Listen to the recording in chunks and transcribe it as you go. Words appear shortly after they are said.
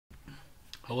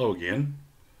Hello again.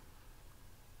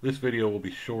 This video will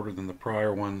be shorter than the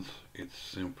prior ones. It's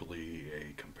simply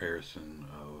a comparison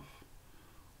of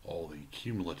all the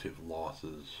cumulative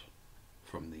losses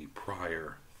from the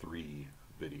prior 3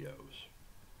 videos.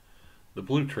 The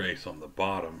blue trace on the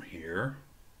bottom here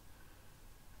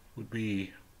would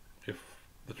be if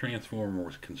the transformer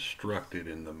was constructed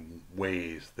in the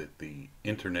ways that the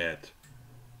internet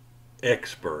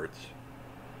experts,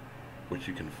 which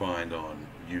you can find on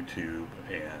YouTube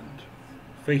and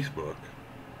Facebook,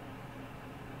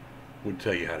 would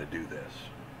tell you how to do this.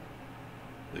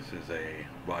 This is a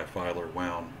bifilar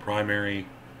wound primary.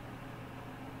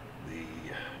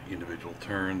 The individual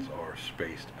turns are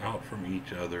spaced out from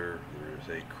each other.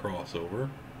 There is a crossover.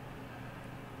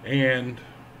 And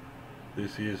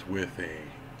this is with a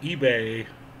eBay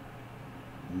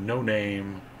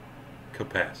no-name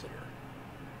capacitor.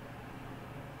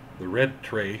 The red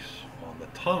trace on the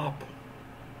top,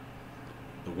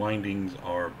 the windings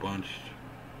are bunched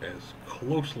as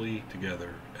closely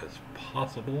together as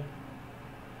possible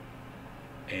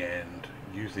and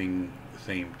using the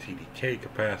same TDK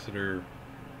capacitor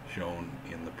shown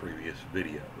in the previous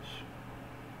videos.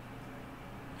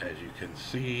 As you can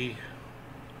see,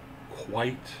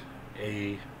 quite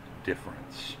a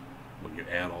difference when you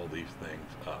add all these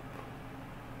things up.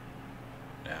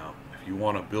 Now, if you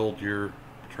want to build your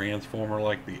transformer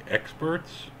like the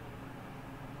experts,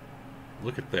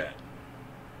 look at that.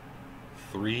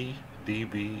 3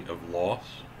 dB of loss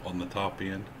on the top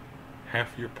end.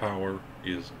 Half your power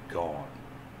is gone.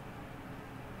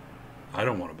 I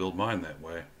don't want to build mine that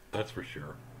way, that's for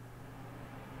sure.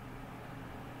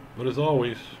 But as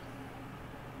always,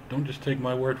 don't just take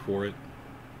my word for it.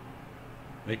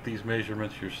 Make these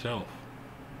measurements yourself.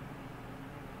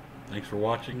 Thanks for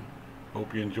watching.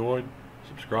 Hope you enjoyed.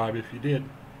 Subscribe if you did.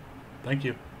 Thank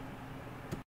you.